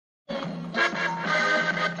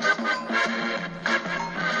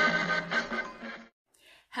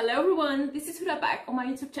Hello everyone, this is Huda back on my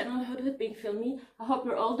YouTube channel Hood Being Filmy. I hope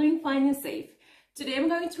you're all doing fine and safe. Today I'm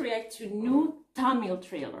going to react to a new Tamil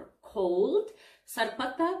trailer called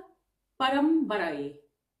Sarpatta Parambarai.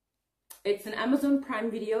 It's an Amazon Prime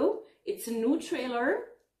Video. It's a new trailer.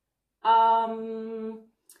 Okay,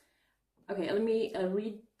 let me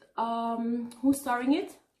read who's starring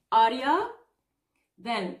it. Arya,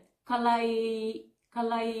 then Kalaiyarasan,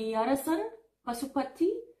 Pasupati,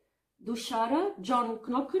 Dushara, John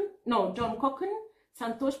Cocken,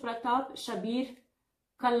 Santosh Pratap, Shabir,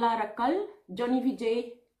 Kallarakal, Johnny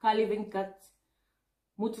Vijay, Kali Venkat,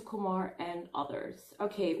 Muthukumar, and others.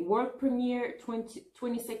 Okay, world premiere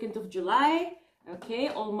 22nd of July. Okay,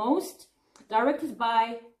 almost. Directed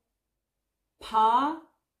by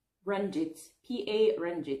Ranjit, P.A.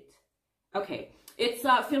 Ranjit. Okay, it's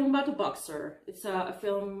a film about a boxer. It's a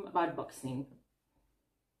film about boxing.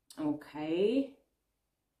 Okay.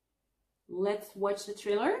 Let's watch the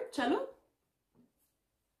trailer. Chalo.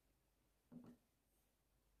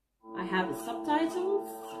 I have the subtitles.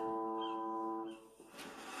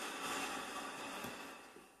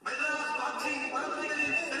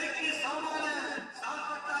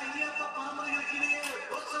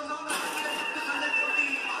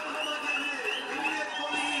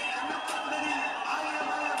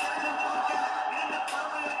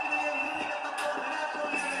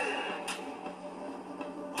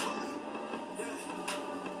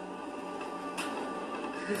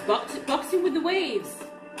 He's boxing with the waves.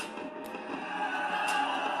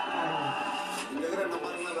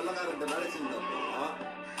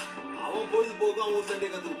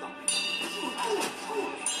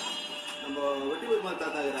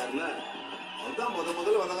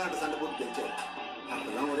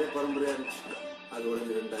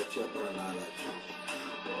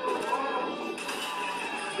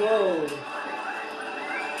 Whoa.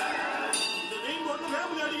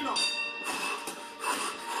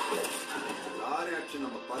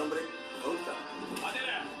 Parambarai,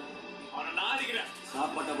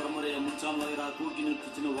 Sarpatta Parambarai, Muchamara, cooking in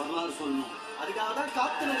kitchen of Varla Solno. I got that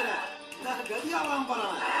captain. That's a good Yampara.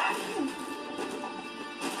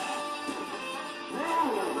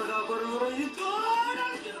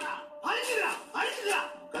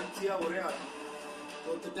 Katia Orea.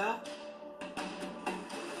 What the da?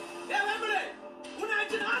 Yeah, Parambarai. Una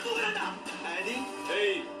Janatu. Adding,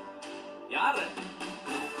 hey, Yara.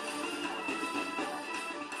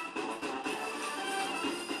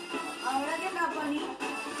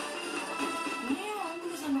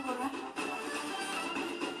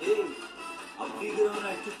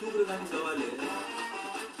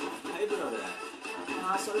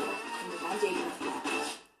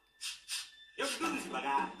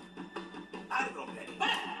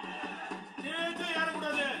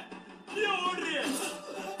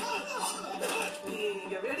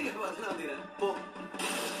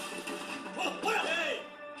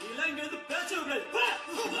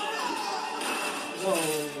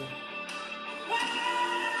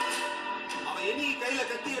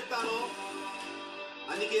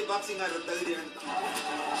 Boxing I will tell you.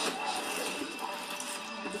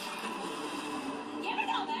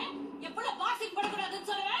 You put a boxing for a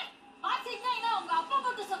boxing now,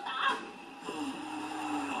 go to Sota.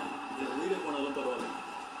 You read it one of the other.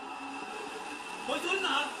 What's on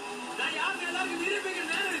now? I am going to be a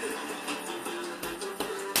narrative.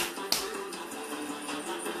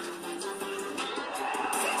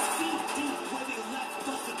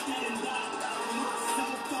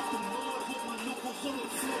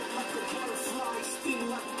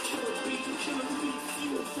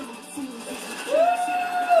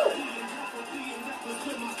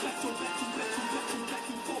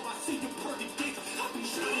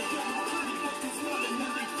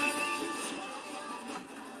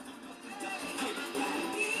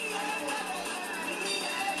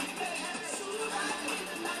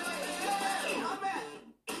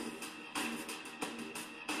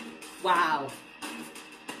 Wow.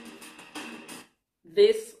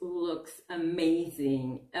 This looks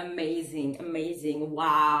amazing, amazing, amazing.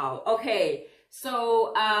 Wow. Okay,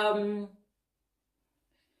 so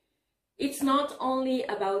it's not only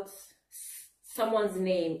about someone's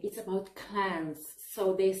name, it's about clans.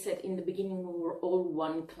 So they said in the beginning we were all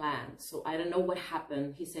one clan. So I don't know what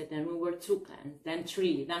happened. He said then we were 2 clans, then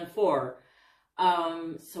 3, then 4.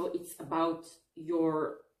 So it's about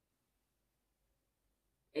your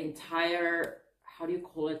entire, how do you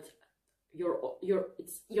call it,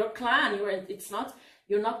 it's your clan.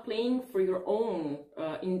 You're not playing for your own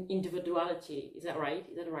individuality. Is that right?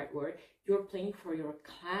 Is that the right word? You're playing for your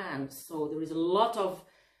clan. So there is a lot of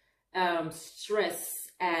stress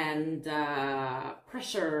and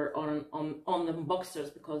pressure on the boxers,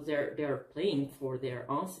 because they're playing for their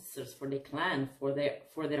ancestors, for their clan, for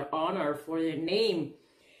their honor, for their name.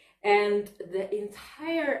 And the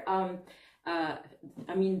entire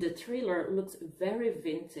I mean, the trailer looks very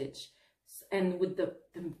vintage, and with the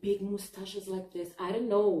big mustaches like this. I don't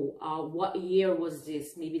know what year was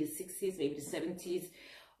this, maybe the 60s, maybe the 70s,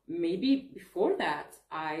 maybe before that.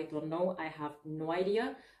 I don't know, I have no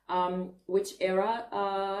idea which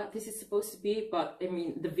era this is supposed to be, but I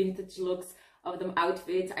mean, the vintage looks of them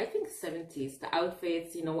outfits, I think 70s, the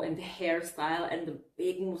outfits, you know, and the hairstyle and the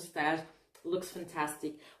big mustache looks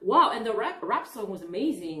fantastic. Wow, and the rap song was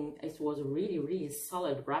amazing. It was a really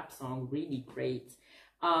solid rap song, really great.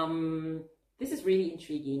 This is really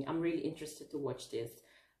intriguing. I'm really interested to watch this.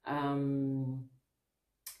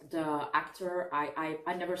 The actor,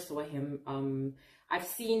 I never saw him. I've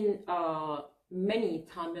seen many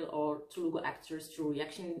Tamil or Telugu actors through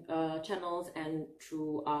reaction channels and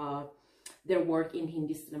through their work in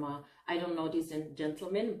Hindi cinema. I don't know this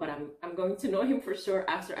gentleman, but I'm going to know him for sure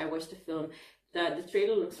after I watch the film. The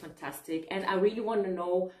trailer looks fantastic, and I really want to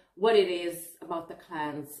know what it is about the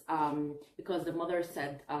clans, because the mother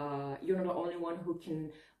said, you're not the only one who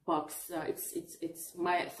can box. It's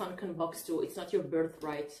my son can box too. It's not your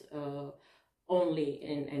birthright only,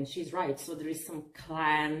 and she's right. So there is some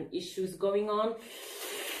clan issues going on.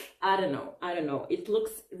 I don't know. It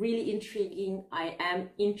looks really intriguing. I am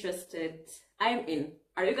interested. I am in.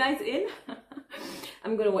 Are you guys in?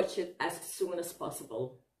 I'm gonna watch it as soon as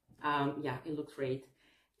possible. Yeah, it looks great.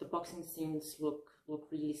 The boxing scenes look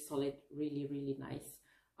really solid, really nice.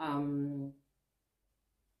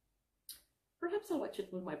 Perhaps I'll watch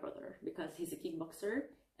it with my brother, because he's a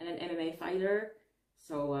kickboxer and an MMA fighter.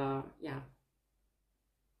 So yeah,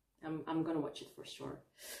 I'm gonna watch it for sure.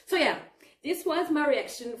 So yeah, this was my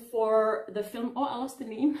reaction for the film. Oh, I lost the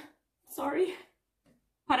name. Sorry.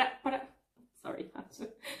 Sorry.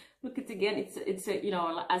 Look it again. It's a, you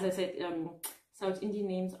know, as I said, South Indian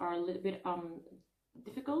names are a little bit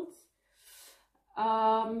difficult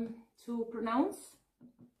to pronounce.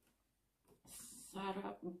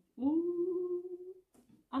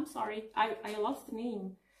 I'm sorry, I lost the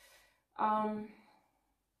name.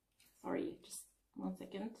 Sorry, just 1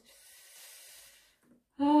 second.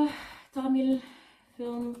 Tamil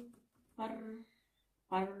film par.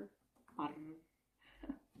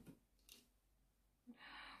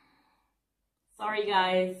 Sorry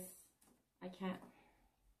guys, I can't.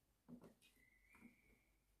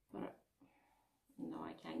 No,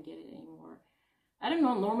 I can't get it anymore. I don't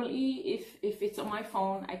know. Normally, if it's on my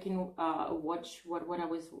phone, I can watch what I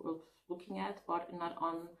was looking at, but not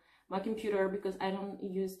on my computer, because I don't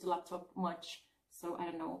use the laptop much. So I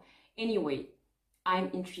don't know. Anyway, I'm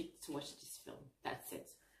intrigued to watch this film. That's it.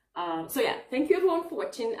 So yeah, thank you everyone for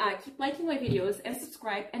watching. Keep liking my videos and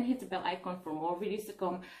subscribe and hit the bell icon for more videos to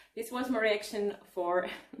come. This was my reaction for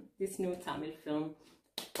this new Tamil film,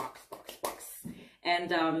 Box.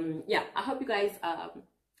 And yeah, I hope you guys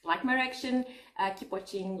like my reaction. Keep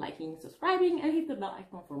watching, liking, subscribing, and hit the bell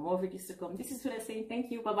icon for more videos to come. This is Huda saying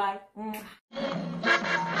thank you. Bye bye.